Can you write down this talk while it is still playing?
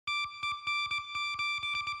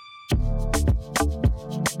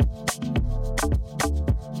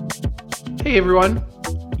Hey everyone,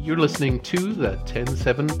 you're listening to the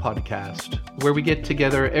TEN7 podcast, where we get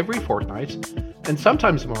together every fortnight, and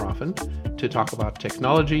sometimes more often, to talk about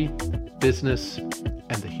technology, business,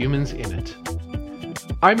 and the humans in it.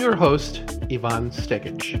 I'm your host, Ivan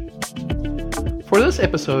Stegic. For this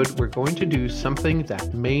episode, we're going to do something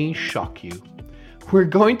that may shock you. We're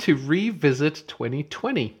going to revisit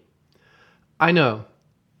 2020. I know,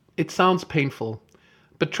 it sounds painful,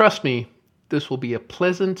 but trust me, this will be a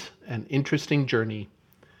pleasant and interesting journey.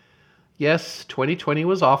 Yes, 2020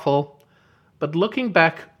 was awful, but looking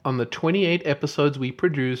back on the 28 episodes we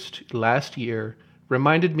produced last year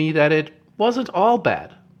reminded me that it wasn't all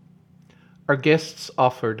bad. Our guests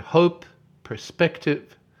offered hope,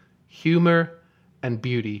 perspective, humor, and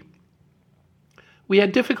beauty. We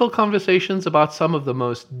had difficult conversations about some of the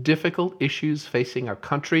most difficult issues facing our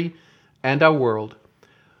country and our world.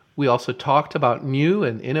 We also talked about new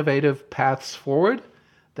and innovative paths forward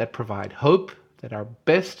that provide hope that our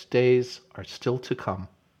best days are still to come.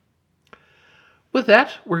 With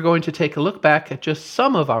that, we're going to take a look back at just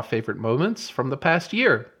some of our favorite moments from the past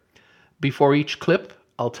year. Before each clip,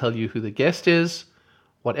 I'll tell you who the guest is,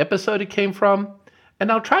 what episode it came from,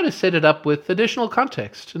 and I'll try to set it up with additional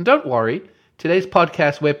context. And don't worry, today's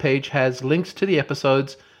podcast webpage has links to the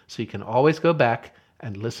episodes, so you can always go back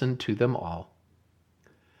and listen to them all.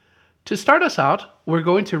 To start us out, we're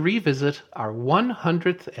going to revisit our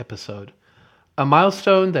 100th episode, a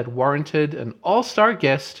milestone that warranted an all-star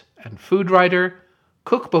guest and food writer,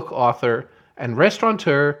 cookbook author, and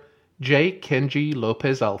restaurateur J. Kenji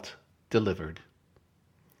Lopez-Alt delivered.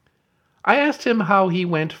 I asked him how he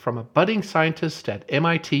went from a budding scientist at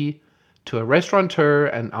MIT to a restaurateur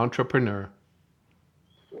and entrepreneur.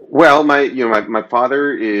 Well, my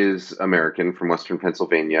father is American from Western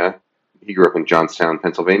Pennsylvania. He grew up in Johnstown,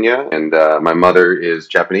 Pennsylvania, and my mother is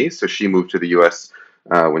Japanese, so she moved to the U.S.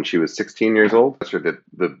 When she was 16 years old. That's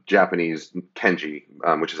the Japanese Kenji,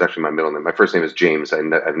 which is actually my middle name. My first name is James.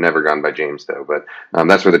 I've never gone by James, though, but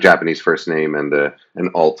that's where the Japanese first name and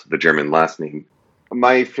Alt, the German last name.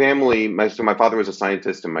 My family, my father was a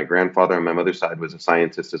scientist, and my grandfather on my mother's side was a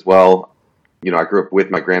scientist as well. You know, I grew up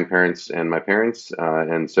with my grandparents and my parents,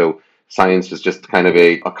 and so science is just kind of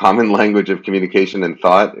a common language of communication and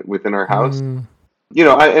thought within our house. You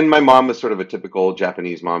know, and my mom was sort of a typical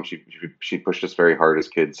Japanese mom. She pushed us very hard as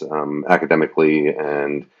kids academically,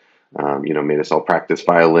 and made us all practice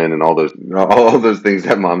violin and all those things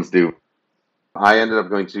that moms do. I ended up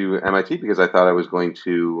going to MIT because I thought I was going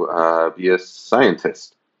to be a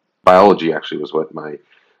scientist. Biology actually was what my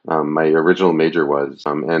original major was,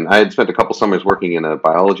 and I had spent a couple summers working in a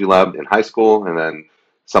biology lab in high school, and then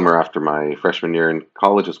summer after my freshman year in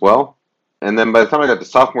college as well. And then by the time I got to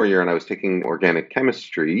sophomore year and I was taking organic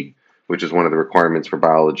chemistry, which is one of the requirements for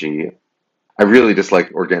biology, I really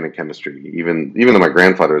disliked organic chemistry, even though my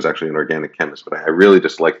grandfather was actually an organic chemist, but I really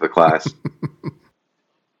disliked the class.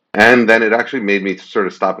 And then it actually made me sort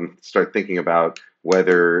of stop and start thinking about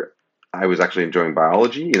whether I was actually enjoying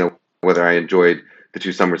biology, whether I enjoyed the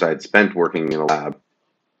 2 summers I had spent working in a lab.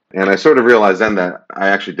 And I sort of realized then that I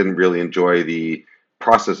actually didn't really enjoy the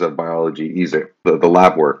process of biology either. The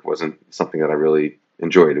lab work wasn't something that I really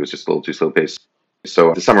enjoyed. It was just a little too slow paced.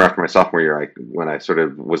 So the summer after my sophomore year, when I sort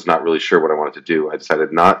of was not really sure what I wanted to do, I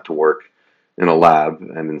decided not to work in a lab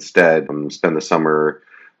and instead spend the summer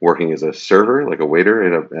working as a server, like a waiter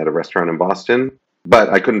at a restaurant in Boston. But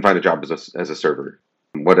I couldn't find a job as a server.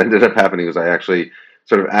 What ended up happening was I actually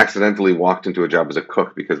sort of accidentally walked into a job as a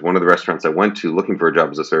cook because one of the restaurants I went to looking for a job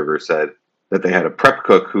as a server said that they had a prep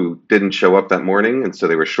cook who didn't show up that morning, and so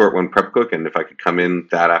they were short one prep cook, and if I could come in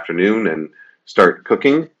that afternoon and start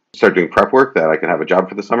doing prep work, that I could have a job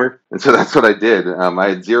for the summer. And so that's what I did. I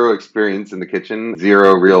had zero experience in the kitchen,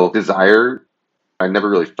 zero real desire. I never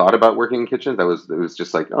really thought about working in kitchens. It was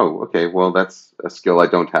just like, oh, okay, well, that's a skill I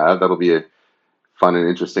don't have. That'll be a fun and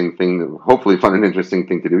interesting thing, hopefully fun and interesting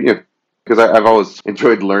thing to do. Because I've always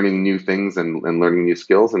enjoyed learning new things and learning new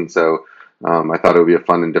skills, and so I thought it would be a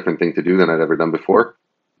fun and different thing to do than I'd ever done before.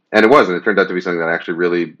 And it was, and it turned out to be something that I actually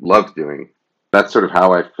really loved doing. That's sort of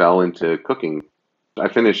how I fell into cooking. I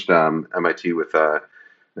finished MIT with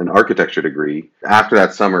an architecture degree. After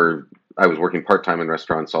that summer, I was working part-time in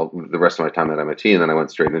restaurants all the rest of my time at MIT, and then I went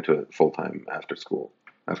straight into it full-time after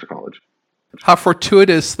college. How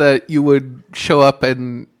fortuitous that you would show up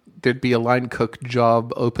and there'd be a line cook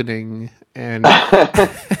job opening and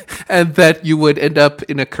and that you would end up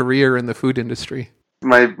in a career in the food industry.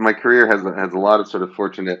 My career has a lot of sort of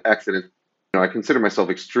fortunate accidents. I consider myself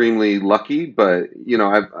extremely lucky, but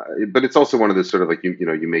but it's also one of those sort of like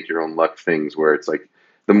you make your own luck things where it's like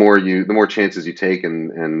the more chances you take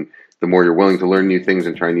and the more you're willing to learn new things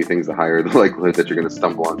and try new things, the higher the likelihood that you're going to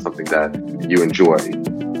stumble on something that you enjoy.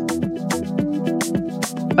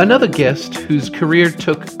 Another guest whose career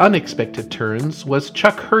took unexpected turns was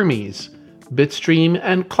Chuck Hermes, Bitstream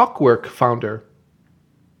and Clockwork founder.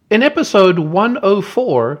 In episode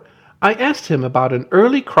 104, I asked him about an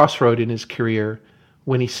early crossroad in his career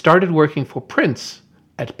when he started working for Prince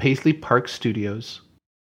at Paisley Park Studios.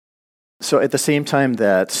 So at the same time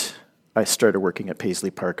that I started working at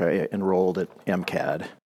Paisley Park, I enrolled at MCAD.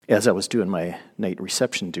 As I was doing my night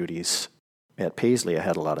reception duties at Paisley, I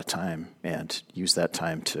had a lot of time and used that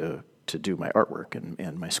time to do my artwork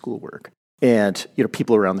and my schoolwork. And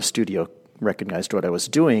people around the studio recognized what I was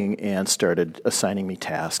doing and started assigning me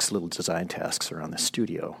tasks, little design tasks around the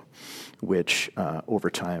studio, which over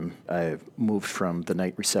time I moved from the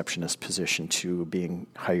night receptionist position to being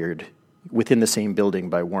hired within the same building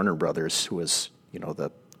by Warner Brothers, who was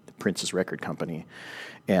the Prince's record company,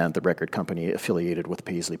 and the record company affiliated with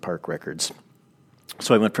Paisley Park Records.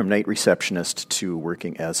 So I went from night receptionist to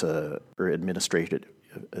working as administrative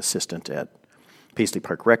assistant at Paisley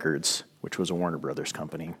Park Records, which was a Warner Brothers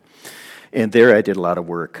company. And there I did a lot of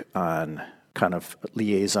work on kind of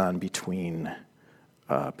liaison between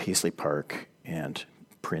Paisley Park and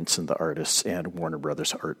Prince and the artists and Warner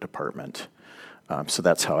Brothers art department. So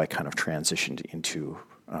that's how I kind of transitioned into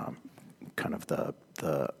kind of the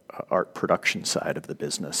art production side of the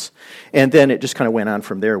business. And then it just kind of went on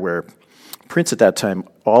from there, where Prince at that time,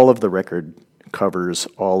 all of the record covers,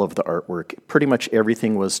 all of the artwork, pretty much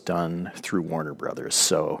everything was done through Warner Brothers.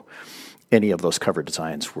 So any of those cover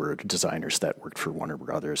designs were designers that worked for Warner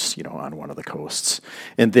Brothers, on one of the coasts.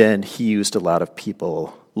 And then he used a lot of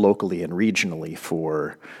people locally and regionally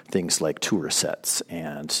for things like tour sets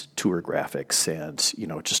and tour graphics and,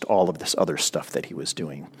 just all of this other stuff that he was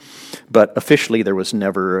doing. But officially, there was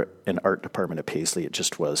never an art department at Paisley. It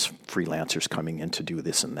just was freelancers coming in to do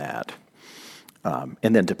this and that.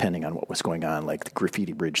 And then depending on what was going on, like the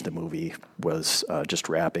Graffiti Bridge, the movie, was just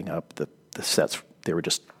wrapping up the sets. They were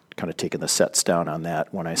just kind of taking the sets down on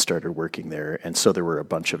that when I started working there. And so there were a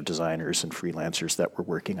bunch of designers and freelancers that were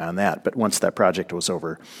working on that. But once that project was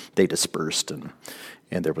over, they dispersed, and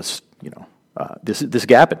there was, this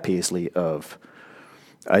gap at Paisley of,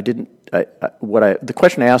 the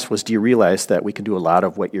question I asked was, do you realize that we can do a lot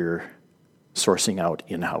of what you're sourcing out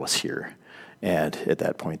in-house here? And at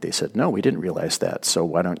that point they said, no, we didn't realize that, so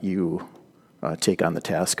why don't you take on the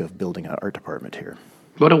task of building an art department here?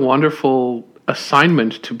 What a wonderful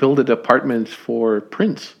assignment to build a department for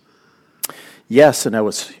Prince. Yes, and I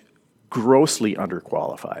was grossly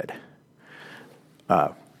underqualified,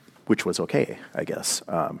 which was okay, I guess,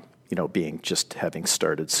 having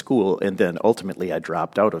started school. And then ultimately I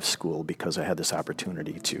dropped out of school because I had this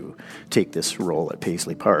opportunity to take this role at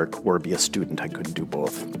Paisley Park or be a student. I couldn't do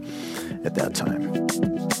both at that time.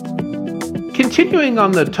 Continuing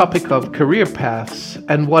on the topic of career paths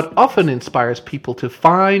and what often inspires people to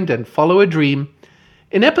find and follow a dream,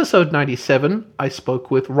 in episode 97, I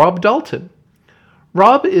spoke with Rob Dalton.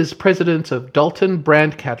 Rob is president of Dalton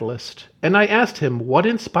Brand Catalyst, and I asked him what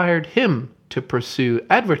inspired him to pursue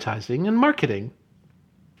advertising and marketing.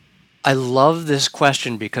 I love this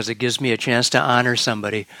question because it gives me a chance to honor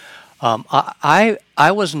somebody. I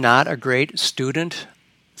was not a great student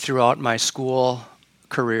throughout my school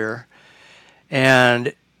career,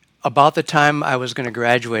 and about the time I was going to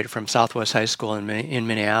graduate from Southwest High School in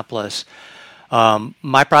Minneapolis,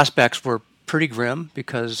 my prospects were pretty grim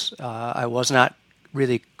because I was not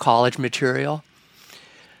really college material.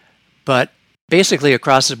 But basically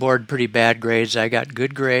across the board, pretty bad grades. I got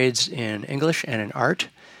good grades in English and in art,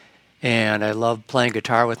 and I loved playing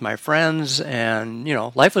guitar with my friends, and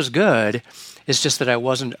life was good. It's just that I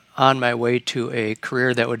wasn't on my way to a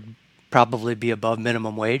career that would probably be above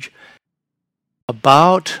minimum wage.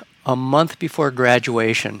 About a month before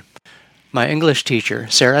graduation, my English teacher,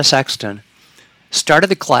 Sarah Sexton, started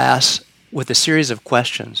the class with a series of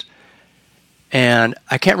questions. And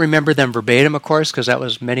I can't remember them verbatim, of course, because that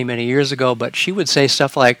was many, many years ago, but she would say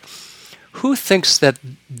stuff like, who thinks that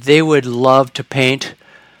they would love to paint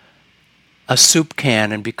a soup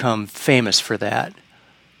can and become famous for that?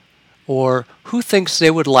 Or who thinks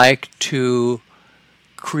they would like to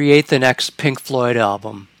create the next Pink Floyd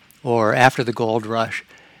album or After the Gold Rush?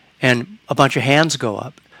 And a bunch of hands go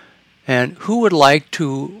up. And who would like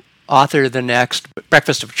to author the next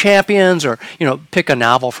Breakfast of Champions or, pick a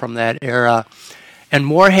novel from that era? And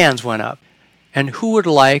more hands went up. And who would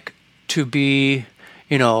like to be,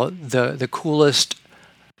 the coolest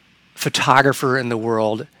photographer in the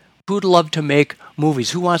world? Who would love to make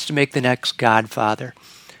movies? Who wants to make the next Godfather?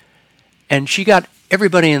 And she got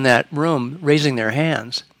everybody in that room raising their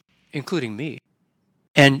hands. including me.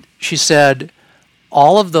 And she said,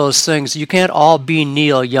 all of those things, you can't all be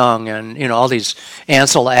Neil Young and, all these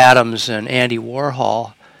Ansel Adams and Andy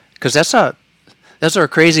Warhol, because those are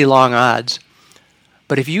crazy long odds.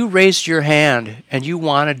 But if you raised your hand and you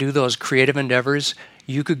want to do those creative endeavors,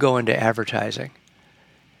 you could go into advertising.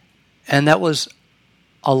 And that was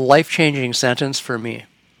a life-changing sentence for me,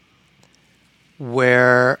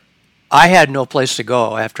 where I had no place to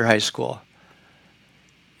go after high school.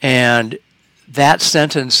 And that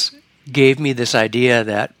sentence gave me this idea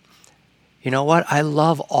that, you know what, I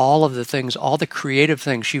love all of the things, all the creative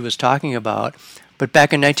things she was talking about. But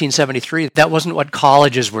back in 1973, that wasn't what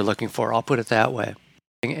colleges were looking for, I'll put it that way.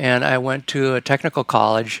 And I went to a technical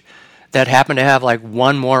college that happened to have like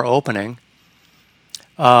one more opening,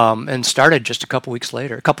 and started just a couple weeks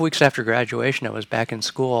later. A couple weeks after graduation, I was back in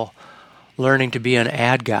school learning to be an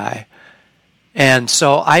ad guy. And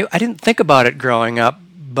so I didn't think about it growing up,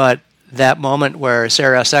 but that moment where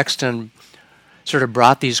Sarah Sexton sort of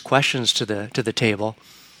brought these questions to the table,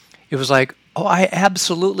 it was like, oh, I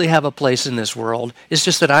absolutely have a place in this world. It's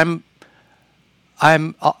just that I'm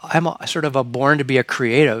sort of a born to be a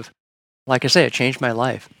creative. Like I say, it changed my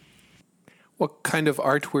life. What kind of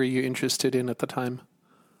art were you interested in at the time?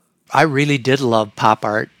 I really did love pop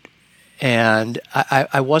art, and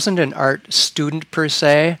I wasn't an art student per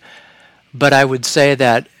se, but I would say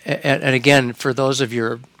that, and again, for those of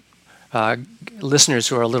your listeners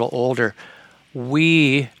who are a little older,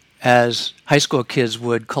 we as high school kids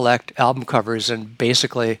would collect album covers, and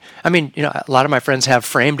basically, a lot of my friends have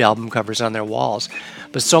framed album covers on their walls,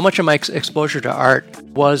 but so much of my exposure to art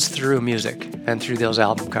was through music and through those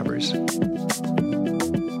album covers.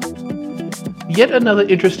 Yet another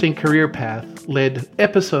interesting career path led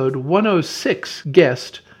episode 106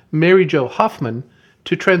 guest Mary Jo Hoffman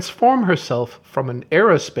to transform herself from an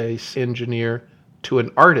aerospace engineer to an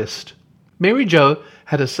artist. Mary Jo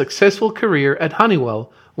had a successful career at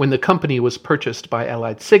Honeywell when the company was purchased by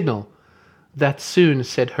Allied Signal. That soon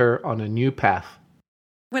set her on a new path.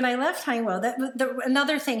 When I left Honeywell,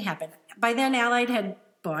 another thing happened. By then, Allied had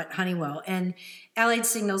bought Honeywell, and Allied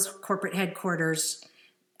Signal's corporate headquarters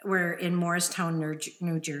were in Morristown,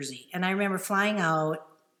 New Jersey. And I remember flying out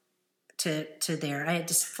to there. I had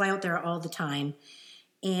to fly out there all the time.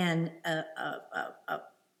 And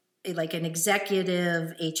like an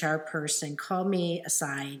executive HR person called me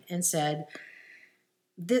aside and said,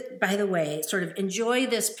 by the way, sort of enjoy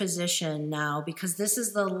this position now, because this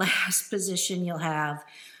is the last position you'll have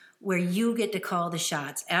where you get to call the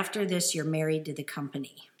shots. After this, you're married to the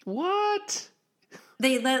company. What?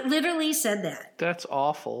 They literally said that. That's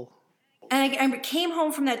awful. And I came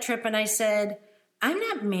home from that trip and I said, I'm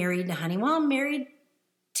not married to Honeywell. I'm married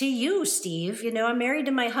to you, Steve. I'm married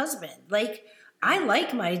to my husband. Like, I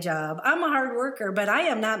like my job. I'm a hard worker, but I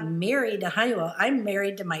am not married to Honeywell. I'm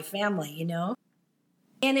married to my family,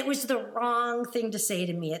 And it was the wrong thing to say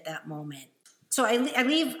to me at that moment. So I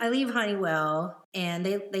leave Honeywell, and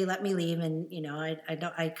they let me leave, and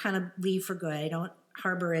I kind of leave for good. I don't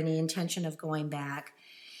harbor any intention of going back.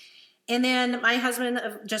 And then my husband,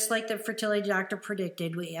 just like the fertility doctor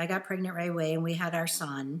predicted, I got pregnant right away, and we had our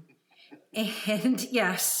son. And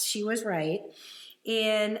yes, she was right.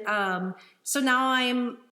 And so now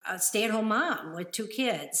I'm a stay-at-home mom with 2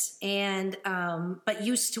 kids, and but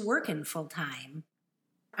used to working full time.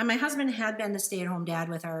 And my husband had been the stay-at-home dad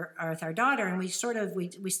with our daughter, and we sort of we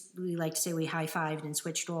like to say we high-fived and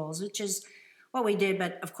switched roles, which is what we did.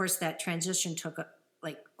 But of course, that transition took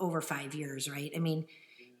like over 5 years, right? I mean,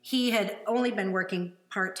 he had only been working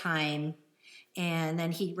part-time, and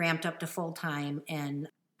then he ramped up to full-time, and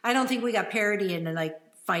I don't think we got parity in like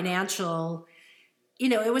financial.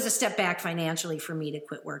 It was a step back financially for me to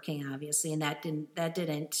quit working, obviously, and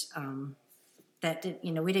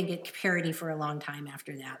we didn't get parity for a long time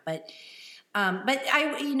after that. But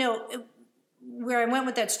I, where I went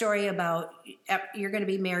with that story about you're going to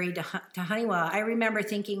be married to Honeywell, I remember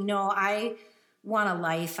thinking, no, I want a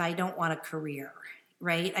life. I don't want a career,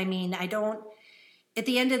 right? I mean, I don't, at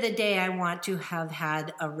the end of the day, I want to have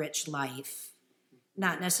had a rich life,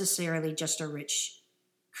 not necessarily just a rich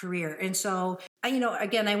career. And so,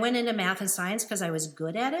 again, I went into math and science because I was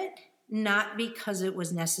good at it, not because it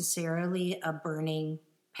was necessarily a burning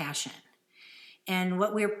passion. And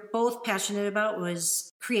what we were both passionate about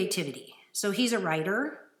was creativity. So he's a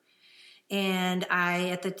writer, and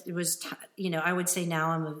I would say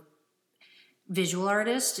now I'm a visual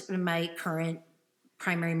artist, and my current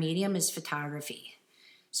primary medium is photography.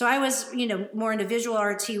 So I was, more into visual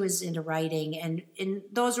arts. He was into writing, and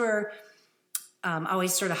those were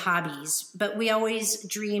always sort of hobbies. But we always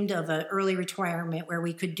dreamed of an early retirement where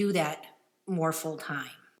we could do that more full time.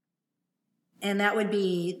 And that would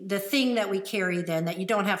be the thing that we carry then that you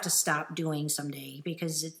don't have to stop doing someday,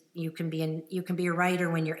 because you can be a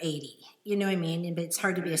writer when you're 80. You know what I mean? It's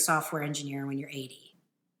hard to be a software engineer when you're 80.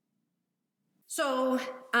 So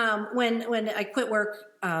when I quit work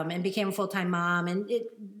and became a full-time mom, and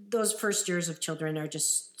those first years of children are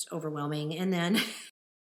just overwhelming. And then,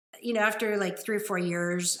 after like 3 or 4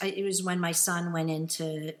 years, it was when my son went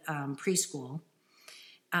into preschool.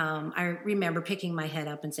 I remember picking my head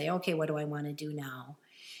up and say, okay, what do I want to do now?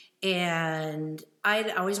 And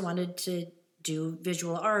I'd always wanted to do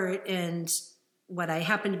visual art, and what I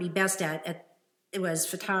happened to be best at it was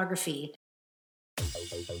photography.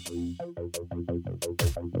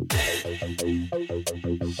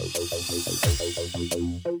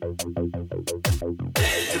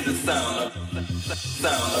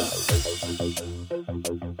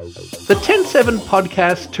 The TEN7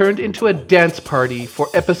 podcast turned into a dance party for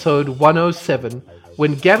episode 107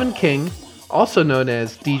 when Gavin King, also known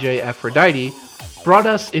as DJ Aphrodite, brought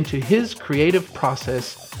us into his creative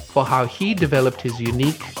process for how he developed his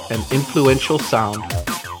unique and influential sound.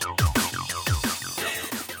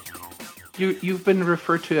 You've been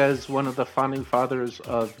referred to as one of the founding fathers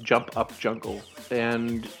of jump up jungle.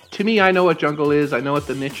 And to me, I know what jungle is. I know what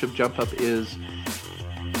the niche of jump up is.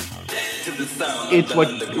 It's what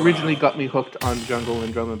originally got me hooked on jungle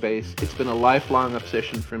and drum and bass. It's been a lifelong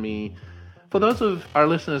obsession for me. For those of our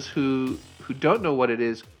listeners who don't know what it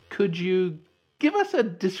is, could you give us a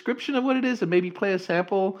description of what it is and maybe play a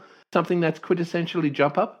sample, something that's quintessentially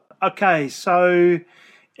jump up? Okay, so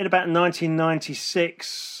in about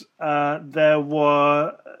 1996, there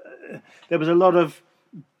was a lot of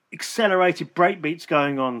accelerated breakbeats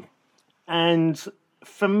going on, and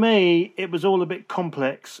for me, it was all a bit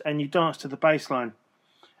complex, and you dance to the bass line.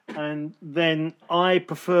 And then I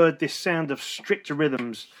preferred this sound of stricter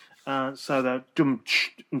rhythms, so the dum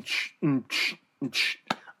ch, ch, ch, ch.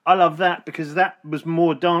 I love that because that was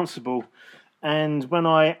more danceable. And when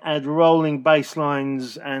I add rolling bass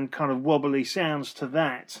lines and kind of wobbly sounds to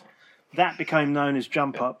that became known as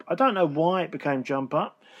jump up. I don't know why it became jump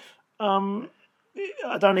up. I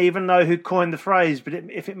don't even know who coined the phrase, but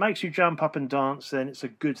if it makes you jump up and dance, then it's a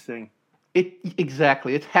good thing.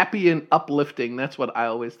 Exactly. It's happy and uplifting. That's what I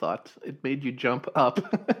always thought. It made you jump up.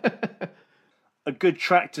 A good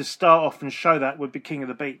track to start off and show that would be King of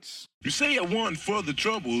the Beats. You say a 1 for the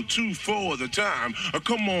trouble, 2 for the time.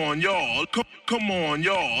 Come on, y'all. Come on,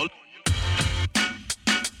 y'all.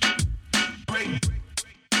 Break.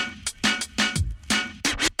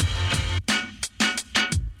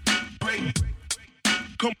 Break.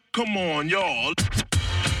 Come on, y'all.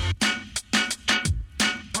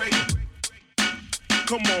 Break.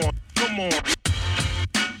 Come on.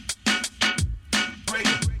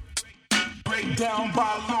 Break down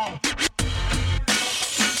by long.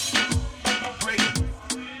 Break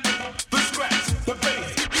the scratch, the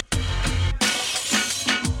bass.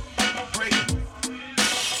 Break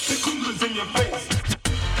the coolers in your face.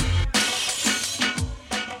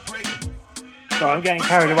 So I'm getting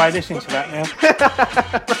carried away listening to that now.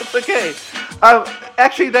 That's okay.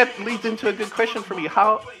 Actually, that leads into a good question for me.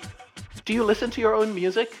 How do you listen to your own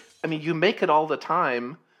music? I mean, you make it all the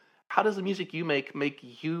time. How does the music you make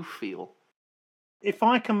you feel? If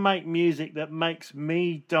I can make music that makes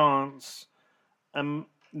me dance,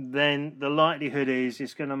 then the likelihood is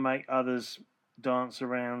it's going to make others dance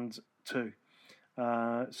around too.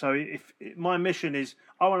 So if my mission is,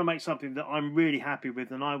 I want to make something that I'm really happy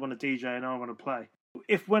with, and I want to DJ and I want to play.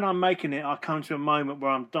 If when I'm making it, I come to a moment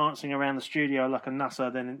where I'm dancing around the studio like a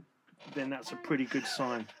nusser, then that's a pretty good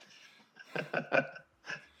sign.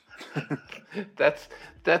 That's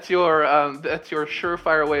your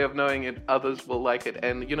surefire way of knowing it. Others will like it,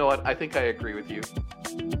 and you know what? I think I agree with you.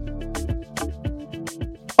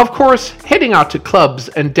 Of course, heading out to clubs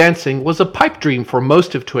and dancing was a pipe dream for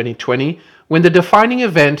most of 2020, when the defining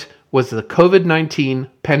event was the COVID-19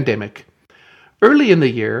 pandemic. Early in the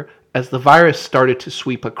year, as the virus started to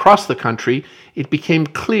sweep across the country, it became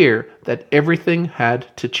clear that everything had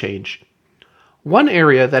to change. One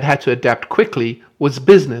area that had to adapt quickly was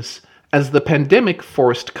business, as the pandemic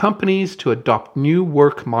forced companies to adopt new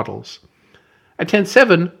work models. At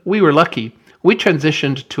TEN7, we were lucky. We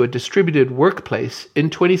transitioned to a distributed workplace in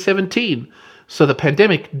 2017, so the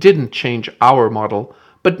pandemic didn't change our model,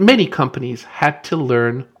 but many companies had to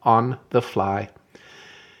learn on the fly.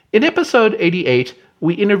 In episode 88,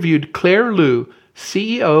 we interviewed Claire Liu,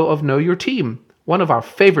 CEO of Know Your Team, one of our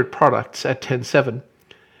favorite products at TEN7.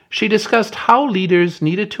 She discussed how leaders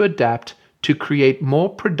needed to adapt to create more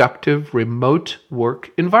productive remote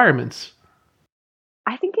work environments.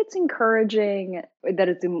 I think it's it's encouraging that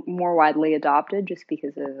it's more widely adopted just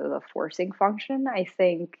because of the forcing function. I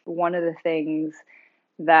think one of the things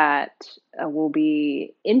that will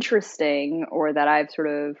be interesting, or that I've sort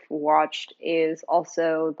of watched, is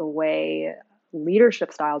also the way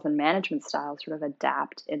leadership styles and management styles sort of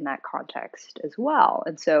adapt in that context as well.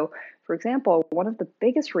 And so, for example, one of the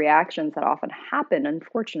biggest reactions that often happen,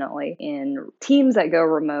 unfortunately, in teams that go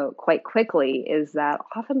remote quite quickly is that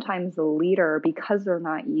oftentimes the leader, because they're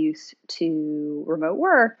not used to remote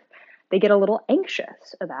work, they get a little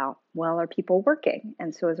anxious about, well, are people working?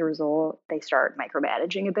 And so as a result, they start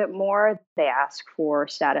micromanaging a bit more. They ask for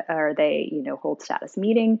status, or they, hold status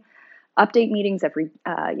update meetings every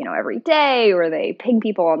day, or they ping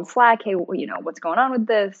people on Slack, hey, what's going on with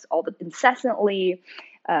this? Incessantly,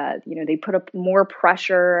 they put up more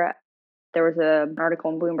pressure. There was an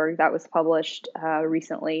article in Bloomberg that was published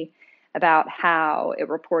recently about how it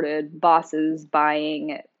reported bosses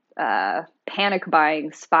panic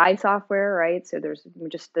buying spy software, right? So there's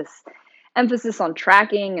just this emphasis on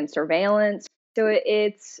tracking and surveillance. So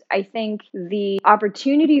I think the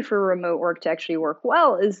opportunity for remote work to actually work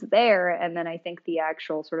well is there. And then I think the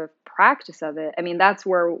actual sort of practice of it, I mean, that's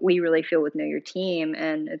where we really feel with Know Your Team.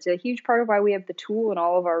 And it's a huge part of why we have the tool and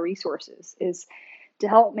all of our resources, is to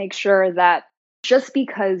help make sure that just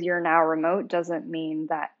because you're now remote doesn't mean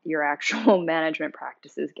that your actual management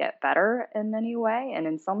practices get better in any way. And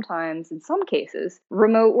in some cases,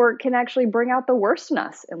 remote work can actually bring out the worst in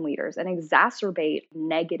us and leaders and exacerbate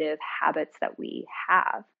negative habits that we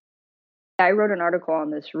have. I wrote an article on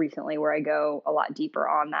this recently where I go a lot deeper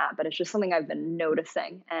on that, but it's just something I've been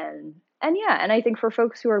noticing. And I think for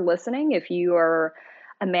folks who are listening, if you are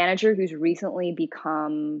a manager who's recently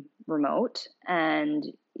become remote and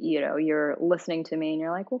you're listening to me and you're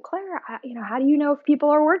like, well, Claire, how do you know if people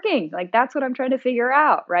are working? Like, that's what I'm trying to figure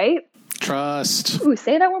out, right? Trust. Ooh,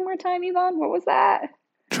 say that one more time, Yvonne. What was that?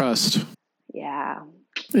 Trust. Yeah.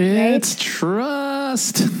 It's right?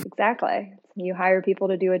 Trust. Exactly. You hire people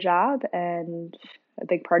to do a job, and a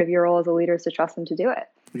big part of your role as a leader is to trust them to do it.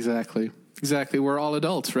 Exactly. We're all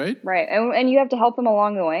adults, right? Right. And you have to help them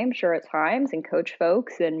along the way, I'm sure, at times, and coach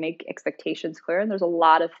folks and make expectations clear. And there's a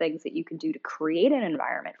lot of things that you can do to create an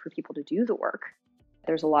environment for people to do the work.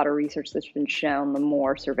 There's a lot of research that's been shown the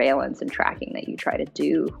more surveillance and tracking that you try to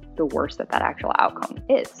do, the worse that actual outcome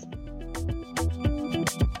is.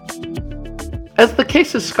 As the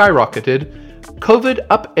cases skyrocketed, COVID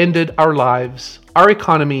upended our lives, our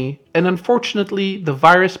economy, and unfortunately, the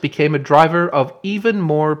virus became a driver of even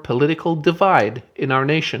more political divide in our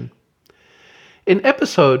nation. In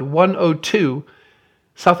episode 102,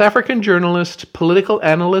 South African journalist, political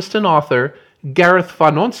analyst, and author Gareth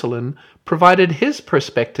van Onselen provided his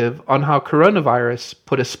perspective on how coronavirus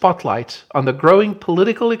put a spotlight on the growing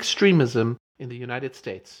political extremism in the United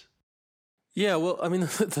States. Yeah, well, I mean,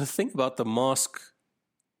 the thing about the mask,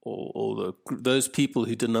 or those people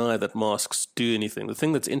who deny that masks do anything, the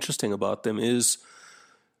thing that's interesting about them is,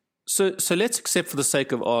 so let's accept for the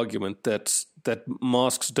sake of argument that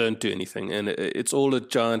masks don't do anything, and it's all a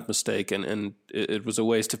giant mistake, and it was a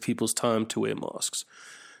waste of people's time to wear masks.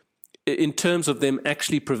 In terms of them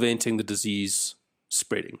actually preventing the disease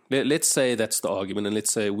spreading, let's say that's the argument, and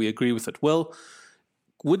let's say we agree with it. Well,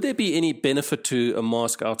 would there be any benefit to a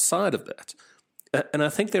mask outside of that? And I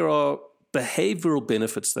think there are behavioral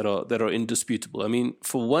benefits that are indisputable. I mean,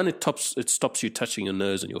 for one, it stops you touching your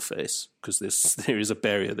nose and your face because there is a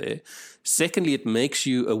barrier there. Secondly, it makes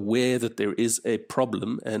you aware that there is a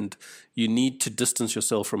problem and you need to distance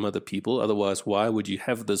yourself from other people. Otherwise, why would you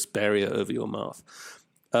have this barrier over your mouth?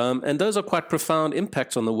 And those are quite profound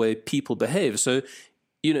impacts on the way people behave. So,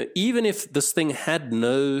 even if this thing had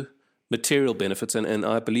no material benefits, and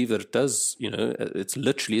I believe that it does, it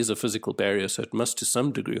literally is a physical barrier, so it must to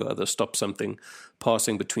some degree or other stop something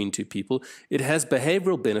passing between two people. It has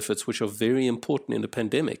behavioral benefits which are very important in a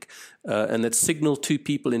pandemic, and that signal to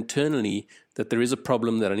people internally that there is a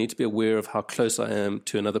problem, that I need to be aware of how close I am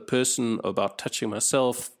to another person, about touching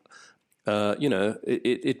myself.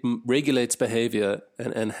 It regulates behavior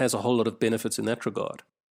and has a whole lot of benefits in that regard.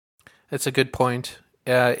 That's a good point.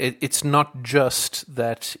 It's not just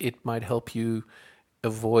that it might help you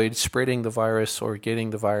avoid spreading the virus or getting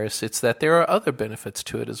the virus. It's that there are other benefits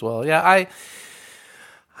to it as well. Yeah,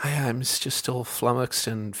 I'm just still flummoxed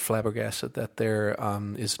and flabbergasted that there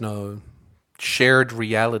is no shared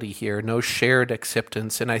reality here, no shared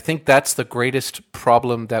acceptance. And I think that's the greatest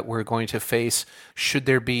problem that we're going to face should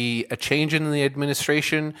there be a change in the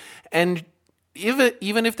administration. And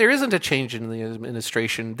even if there isn't a change in the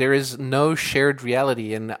administration, there is no shared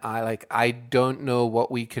reality, and I don't know what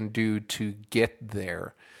we can do to get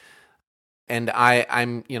there. And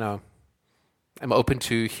I'm open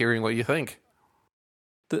to hearing what you think.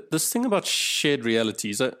 This thing about shared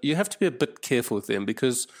realities, you have to be a bit careful with them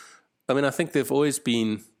because, I think they've always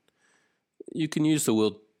been, you can use the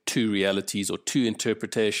word two realities or two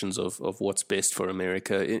interpretations of what's best for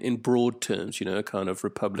America in broad terms, kind of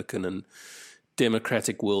Republican and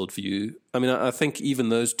democratic worldview. I think even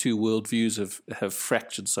those two worldviews have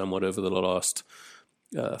fractured somewhat over the last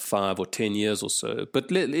 5 or 10 years or so.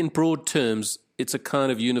 But in broad terms, it's a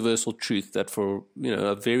kind of universal truth that for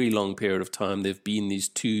a very long period of time there have been these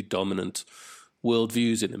two dominant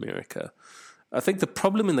worldviews in America. I think the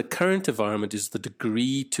problem in the current environment is the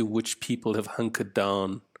degree to which people have hunkered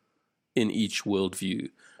down in each worldview.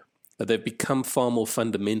 They've become far more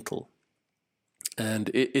fundamental. And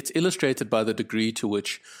it's illustrated by the degree to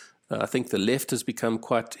which I think the left has become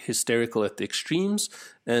quite hysterical at the extremes,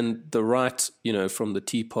 and the right, from the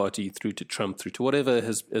Tea Party through to Trump, through to whatever,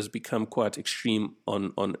 has become quite extreme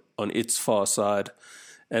on its far side.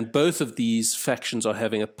 And both of these factions are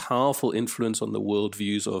having a powerful influence on the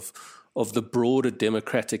worldviews of the broader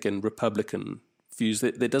Democratic and Republican views.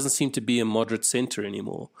 There doesn't seem to be a moderate center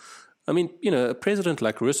anymore. A president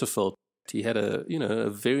like Roosevelt, he had a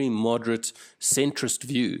very moderate centrist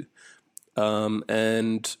view,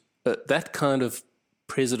 and that kind of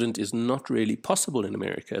president is not really possible in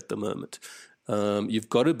America at the moment. You've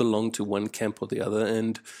got to belong to one camp or the other,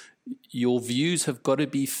 and your views have got to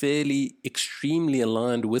be fairly extremely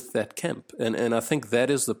aligned with that camp. And I think that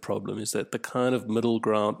is the problem, is that the kind of middle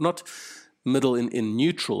ground, not middle in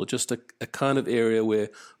neutral, just a kind of area where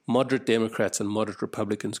moderate Democrats and moderate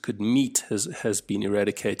Republicans could meet has been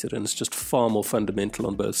eradicated, and it's just far more fundamental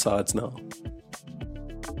on both sides now.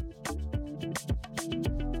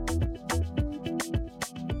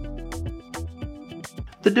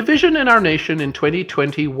 The division in our nation in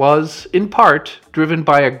 2020 was, in part, driven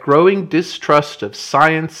by a growing distrust of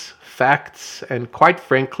science, facts, and quite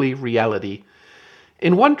frankly, reality.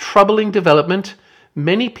 In one troubling development,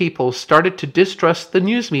 many people started to distrust the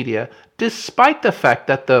news media, despite the fact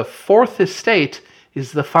that the Fourth Estate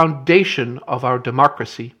is the foundation of our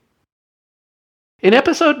democracy. In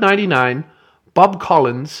episode 99, Bob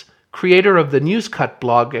Collins, creator of the Newscut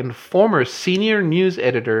blog and former senior news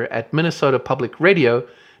editor at Minnesota Public Radio,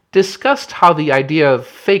 discussed how the idea of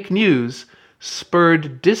fake news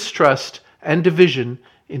spurred distrust and division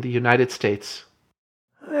in the United States.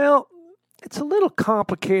 Well, it's a little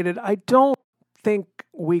complicated. I don't think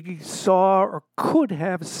we saw or could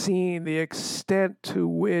have seen the extent to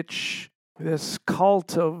which this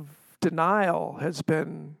cult of denial has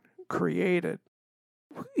been created.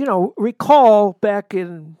 Recall back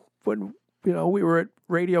in when, we were at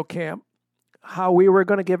radio camp, how we were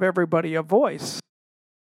going to give everybody a voice.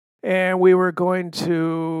 And we were going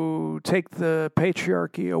to take the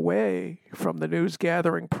patriarchy away from the news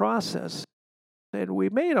gathering process. And we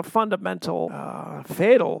made a fundamental,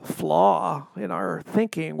 fatal flaw in our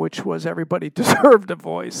thinking, which was everybody deserved a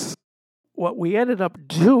voice. What we ended up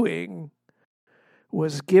doing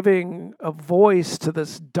was giving a voice to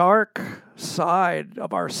this dark side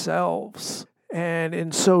of ourselves. And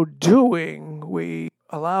in so doing, we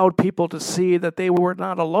allowed people to see that they were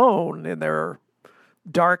not alone in their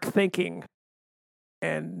dark thinking.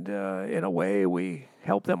 And in a way, we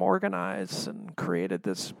helped them organize and created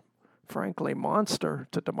this, frankly, monster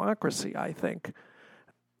to democracy, I think,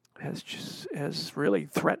 has really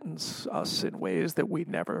threatens us in ways that we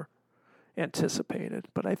never anticipated.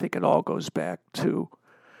 But I think it all goes back to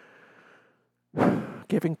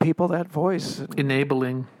giving people that voice.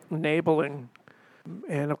 Enabling.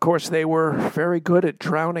 And of course, they were very good at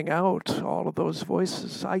drowning out all of those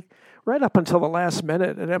voices. Right up until the last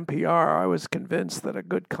minute at NPR, I was convinced that a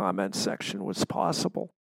good comment section was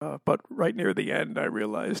possible. But right near the end, I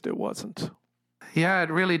realized it wasn't. Yeah,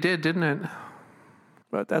 it really did, didn't it?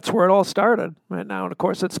 But that's where it all started right now. And of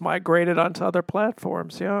course, it's migrated onto other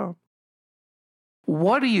platforms, yeah.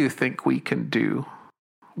 What do you think we can do?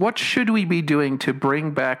 What should we be doing to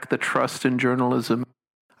bring back the trust in journalism?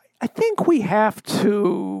 I think we have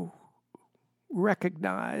to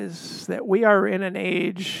recognize that we are in an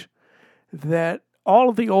age that all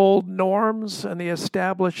of the old norms and the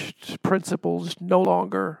established principles no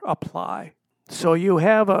longer apply. So you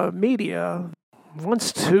have a media that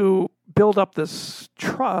wants to build up this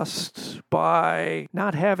trust by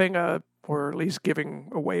not having or at least giving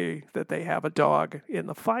away that they have a dog in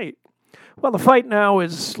the fight. Well, the fight now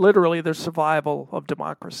is literally the survival of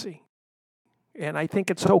democracy. And I think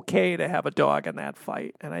it's okay to have a dog in that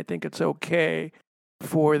fight. And I think it's okay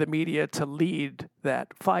for the media to lead that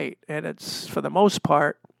fight. And it's, for the most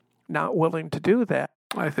part, not willing to do that.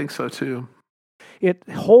 I think so, too. it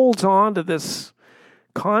holds on to this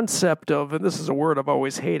concept of, and this is a word I've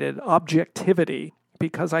always hated, objectivity,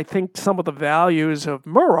 because I think some of the values of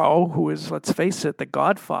Murrow, who is, let's face it, the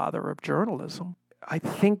godfather of journalism, I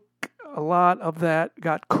think a lot of that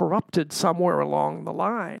got corrupted somewhere along the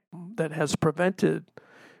line that has prevented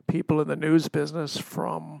people in the news business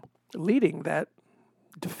from leading that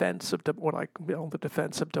defense of the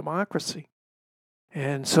defense of democracy.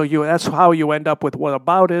 And so that's how you end up with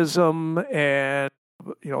whataboutism and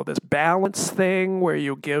this balance thing where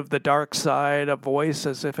you give the dark side a voice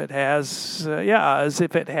as if it has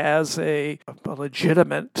a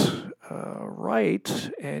legitimate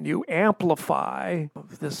right, and you amplify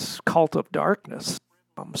this cult of darkness.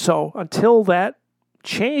 So until that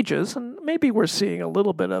changes, and maybe we're seeing a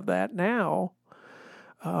little bit of that now,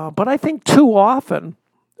 but I think too often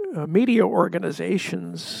media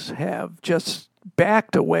organizations have just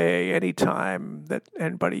backed away any time that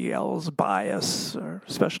anybody yells bias, or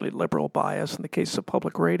especially liberal bias in the case of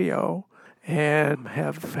public radio, and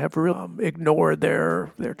have really ignored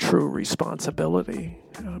their true responsibility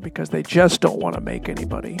because they just don't want to make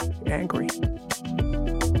anybody angry.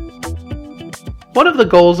 One of the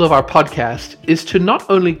goals of our podcast is to not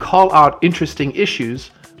only call out interesting issues,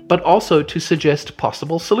 but also to suggest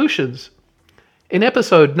possible solutions. In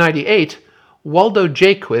episode 98, Waldo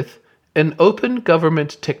Jaquith, an open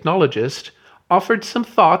government technologist, offered some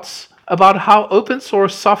thoughts about how open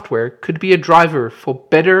source software could be a driver for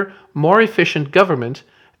better, more efficient government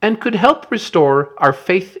and could help restore our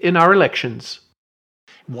faith in our elections.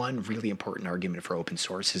 One really important argument for open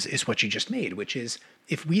source is what you just made, which is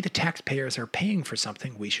if we, the taxpayers, are paying for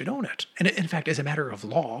something, we should own it. And in fact, as a matter of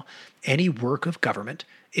law, any work of government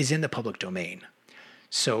is in the public domain.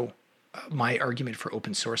 So my argument for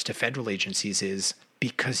open source to federal agencies is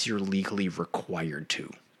because you're legally required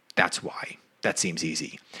to. That's why. That seems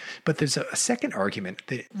easy. But there's a second argument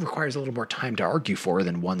that requires a little more time to argue for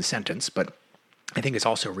than one sentence, but I think it's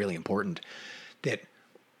also really important that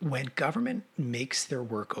when government makes their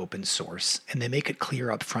work open source and they make it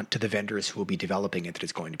clear up front to the vendors who will be developing it that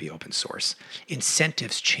it's going to be open source,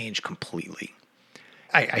 incentives change completely.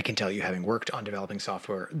 I can tell you, having worked on developing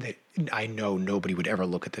software, that I know nobody would ever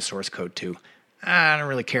look at the source code to, I don't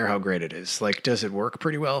really care how great it is. Like, does it work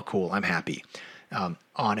pretty well? Cool, I'm happy. On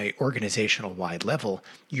a organizational wide level,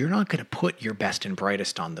 you're not going to put your best and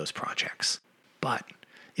brightest on those projects. But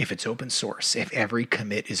if it's open source, if every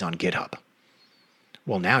commit is on GitHub,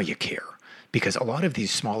 well, now you care. Because a lot of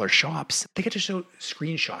these smaller shops, they get to show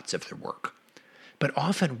screenshots of their work. But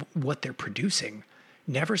often what they're producing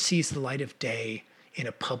never sees the light of day in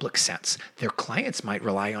a public sense. Their clients might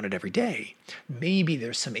rely on it every day. Maybe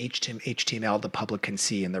there's some HTML the public can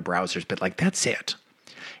see in their browsers, but that's it.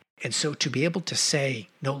 And so to be able to say,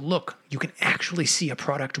 no, look, you can actually see a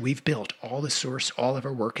product we've built, all the source, all of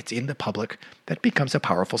our work, it's in the public, that becomes a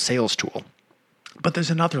powerful sales tool. But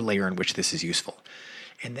there's another layer in which this is useful,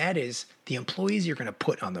 and that is the employees you're going to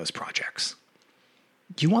put on those projects.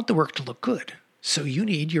 You want the work to look good, so you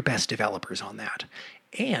need your best developers on that.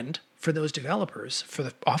 And for those developers,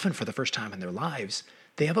 often for the first time in their lives,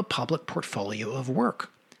 they have a public portfolio of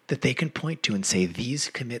work that they can point to and say, these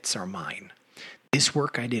commits are mine. This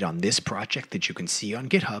work I did on this project that you can see on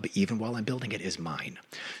GitHub, even while I'm building it, is mine.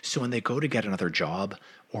 So when they go to get another job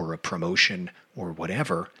or a promotion or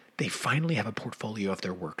whatever, they finally have a portfolio of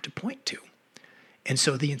their work to point to. And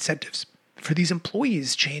so the incentives for these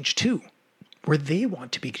employees change too, where they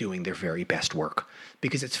want to be doing their very best work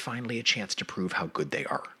because it's finally a chance to prove how good they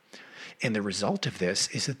are. And the result of this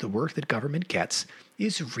is that the work that government gets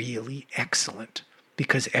is really excellent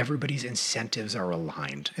because everybody's incentives are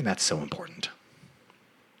aligned, and that's so important.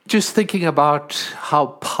 Just thinking about how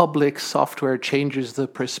public software changes the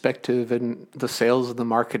perspective and the sales and the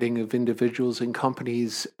marketing of individuals and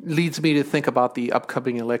companies leads me to think about the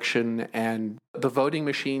upcoming election and the voting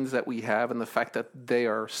machines that we have and the fact that they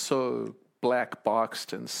are so black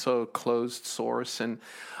boxed and so closed source. And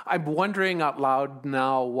I'm wondering out loud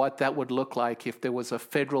now what that would look like if there was a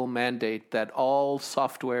federal mandate that all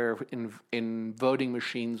software in voting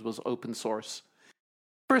machines was open source.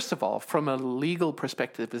 First of all, from a legal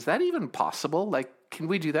perspective, is that even possible? Can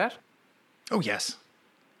we do that? Oh, yes.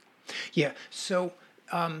 Yeah, so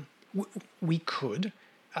we could.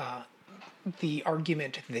 The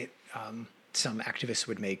argument that some activists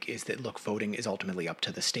would make is that, look, voting is ultimately up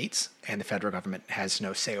to the states, and the federal government has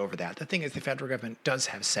no say over that. The thing is, the federal government does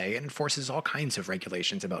have say and enforces all kinds of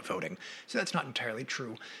regulations about voting. So that's not entirely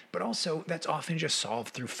true. But also, that's often just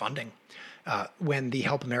solved through funding. When the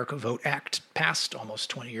Help America Vote Act passed almost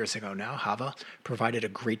 20 years ago now, HAVA provided a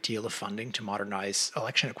great deal of funding to modernize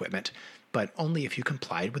election equipment, but only if you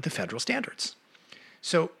complied with the federal standards.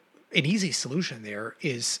 So an easy solution there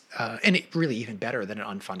is, and it really even better than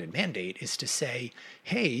an unfunded mandate, is to say,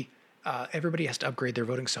 hey, everybody has to upgrade their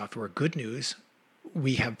voting software. Good news,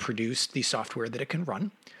 we have produced the software that it can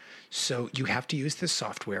run. So you have to use this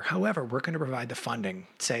software. However, we're going to provide the funding,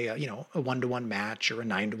 say, a 1-to-1 match or a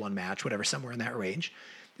 9-to-1 match, whatever, somewhere in that range,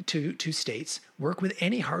 to states. Work with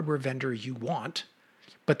any hardware vendor you want,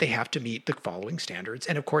 but they have to meet the following standards.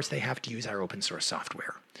 And of course, they have to use our open source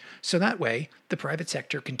software. So that way, the private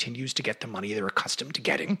sector continues to get the money they're accustomed to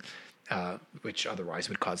getting, which otherwise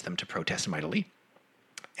would cause them to protest mightily.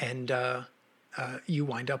 And you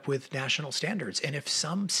wind up with national standards. And if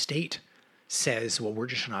some state says, well, we're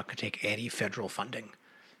just not going to take any federal funding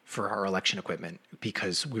for our election equipment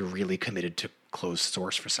because we're really committed to closed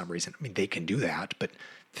source for some reason. I mean, they can do that, but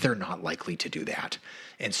they're not likely to do that.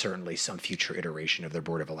 And certainly some future iteration of their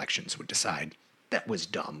Board of Elections would decide, that was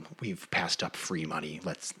dumb. We've passed up free money.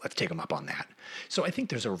 Let's take them up on that. So I think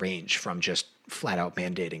there's a range from just flat out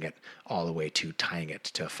mandating it all the way to tying it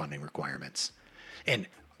to funding requirements. And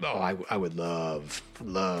I would love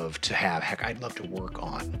to have, I'd love to work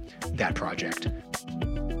on that project.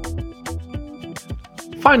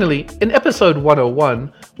 Finally, in episode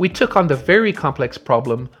 101, we took on the very complex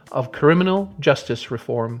problem of criminal justice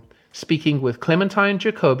reform, speaking with Clementine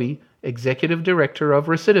Jacoby, Executive Director of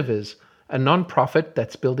Recidiviz, a nonprofit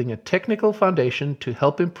that's building a technical foundation to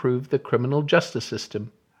help improve the criminal justice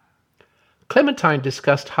system. Clementine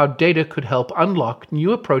discussed how data could help unlock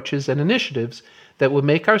new approaches and initiatives that will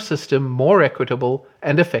make our system more equitable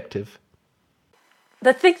and effective.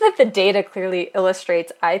 The thing that the data clearly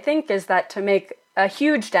illustrates, I think, is that to make a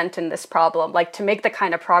huge dent in this problem, like to make the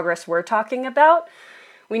kind of progress we're talking about,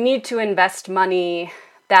 we need to invest money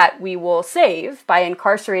that we will save by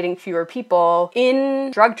incarcerating fewer people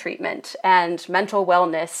in drug treatment and mental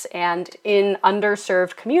wellness and in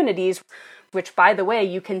underserved communities, which, by the way,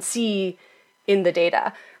 you can see in the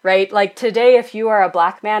data, right? Like today, if you are a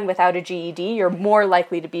Black man without a GED, you're more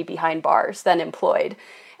likely to be behind bars than employed.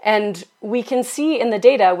 And we can see in the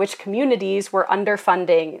data which communities we're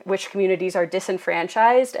underfunding, which communities are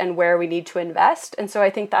disenfranchised, and where we need to invest. And so I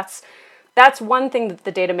think that's one thing that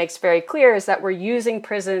the data makes very clear, is that we're using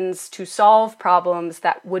prisons to solve problems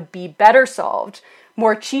that would be better solved,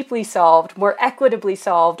 more cheaply solved, more equitably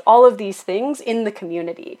solved, all of these things in the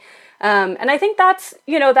community. And I think that's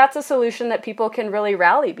a solution that people can really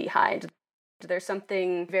rally behind. There's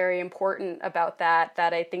something very important about that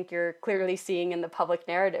I think you're clearly seeing in the public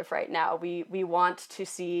narrative right now. We want to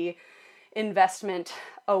see investment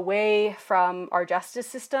away from our justice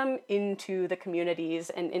system into the communities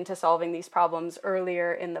and into solving these problems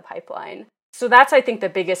earlier in the pipeline. So that's, I think, the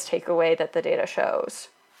biggest takeaway that the data shows.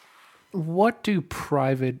 What do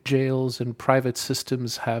private jails and private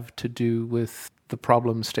systems have to do with the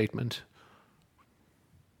problem statement?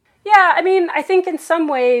 Yeah, I mean, I think in some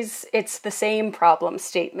ways it's the same problem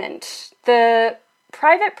statement. The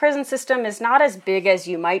private prison system is not as big as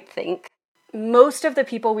you might think. Most of the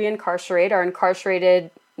people we incarcerate are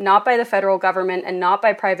incarcerated not by the federal government and not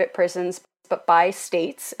by private prisons, but by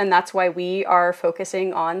states, and that's why we are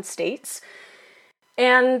focusing on states.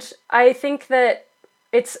 And I think that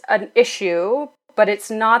it's an issue, but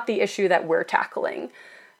it's not the issue that we're tackling.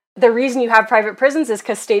 The reason you have private prisons is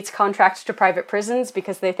because states contract to private prisons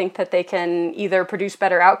because they think that they can either produce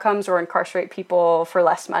better outcomes or incarcerate people for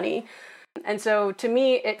less money. And so to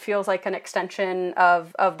me, it feels like an extension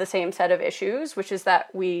of the same set of issues, which is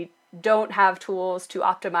that we don't have tools to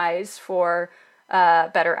optimize for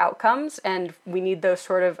better outcomes, and we need those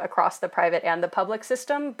sort of across the private and the public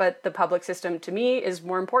system. But the public system, to me, is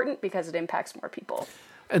more important because it impacts more people.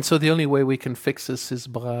 And so the only way we can fix this is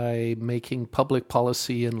by making public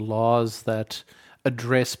policy and laws that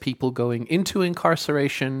address people going into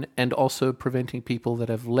incarceration and also preventing people that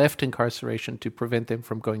have left incarceration to prevent them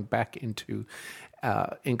from going back into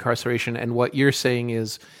incarceration. And what you're saying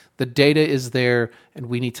is the data is there and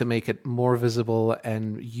we need to make it more visible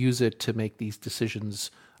and use it to make these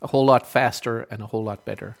decisions a whole lot faster and a whole lot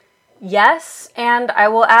better. Yes, and I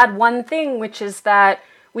will add one thing, which is that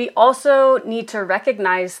we also need to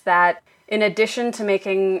recognize that in addition to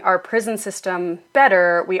making our prison system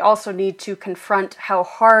better, we also need to confront how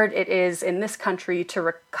hard it is in this country to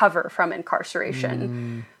recover from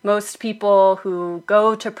incarceration. Most people who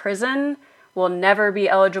go to prison will never be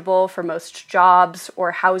eligible for most jobs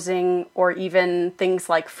or housing or even things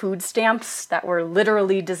like food stamps that were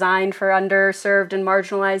literally designed for underserved and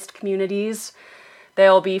marginalized communities.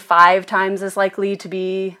 They'll be 5 times as likely to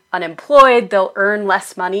be unemployed. They'll earn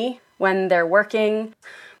less money when they're working.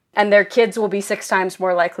 and their kids will be 6 times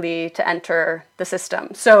more likely to enter the system.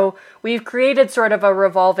 So we've created sort of a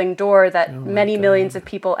revolving door that many millions of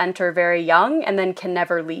people enter very young and then can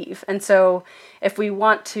never leave. And so if we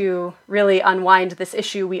want to really unwind this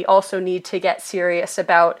issue, we also need to get serious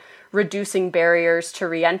about reducing barriers to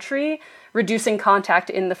reentry, reducing contact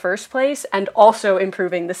in the first place, and also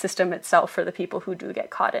improving the system itself for the people who do get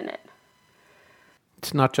caught in it.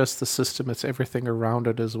 It's not just the system, it's everything around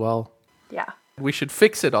it as well. Yeah. We should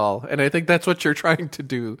fix it all. And I think that's what you're trying to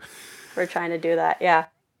do. We're trying to do that, yeah.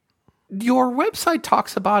 Your website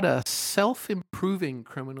talks about a self-improving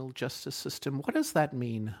criminal justice system. What does that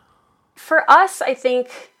mean? For us, I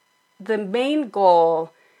think the main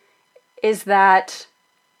goal is that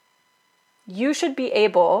you should be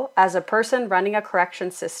able, as a person running a correction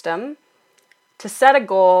system, to set a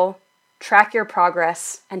goal, track your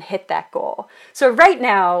progress, and hit that goal. So right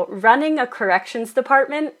now, running a corrections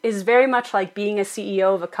department is very much like being a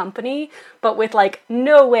CEO of a company, but with like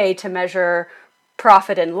no way to measure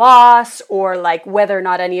profit and loss or like whether or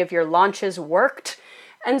not any of your launches worked.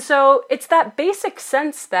 And so it's that basic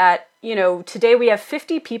sense that, you know, today we have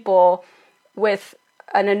 50 people with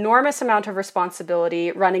an enormous amount of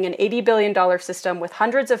responsibility running an $80 billion system with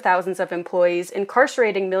hundreds of thousands of employees,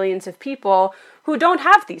 incarcerating millions of people who don't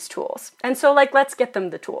have these tools. And so, like, let's get them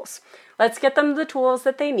the tools. Let's get them the tools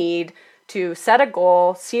that they need to set a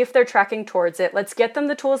goal, see if they're tracking towards it. Let's get them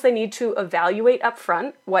the tools they need to evaluate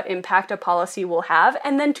upfront what impact a policy will have,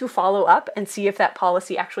 and then to follow up and see if that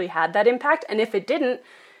policy actually had that impact. And if it didn't,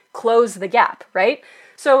 close the gap, right?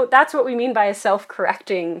 So that's what we mean by a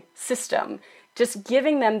self-correcting system. Just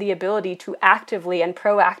giving them the ability to actively and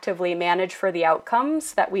proactively manage for the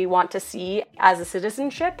outcomes that we want to see as a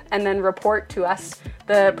citizenship, and then report to us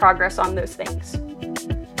the progress on those things.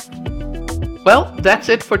 Well, that's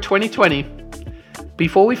it for 2020.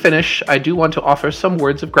 Before we finish, I do want to offer some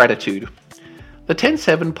words of gratitude. The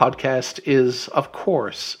TEN7 podcast is, of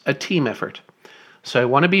course, a team effort. So I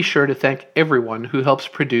want to be sure to thank everyone who helps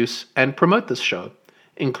produce and promote this show,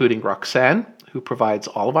 including Roxanne, who provides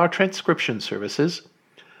all of our transcription services,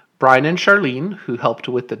 Brian and Charlene, who helped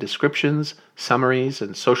with the descriptions, summaries,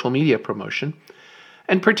 and social media promotion,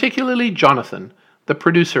 and particularly Jonathan, the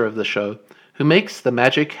producer of the show, who makes the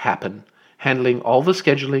magic happen, handling all the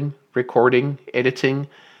scheduling, recording, editing,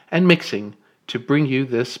 and mixing to bring you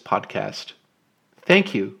this podcast.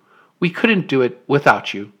 Thank you. We couldn't do it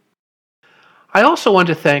without you. I also want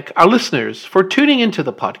to thank our listeners for tuning into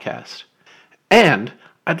the podcast. And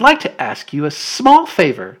I'd like to ask you a small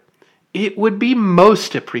favor. It would be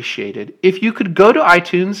most appreciated if you could go to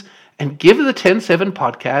iTunes and give the TEN7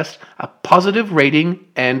 podcast a positive rating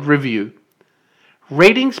and review.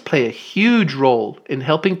 Ratings play a huge role in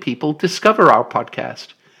helping people discover our podcast.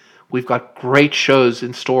 We've got great shows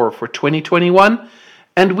in store for 2021,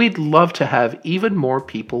 and we'd love to have even more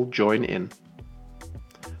people join in.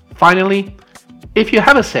 Finally, if you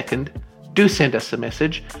have a second, do send us a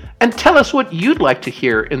message and tell us what you'd like to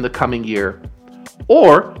hear in the coming year.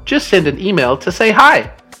 Or just send an email to say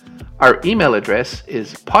hi. Our email address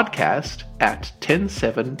is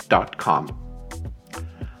podcast@ten7.com.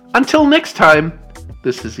 Until next time,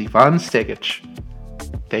 this is Ivan Stegic.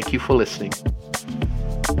 Thank you for listening.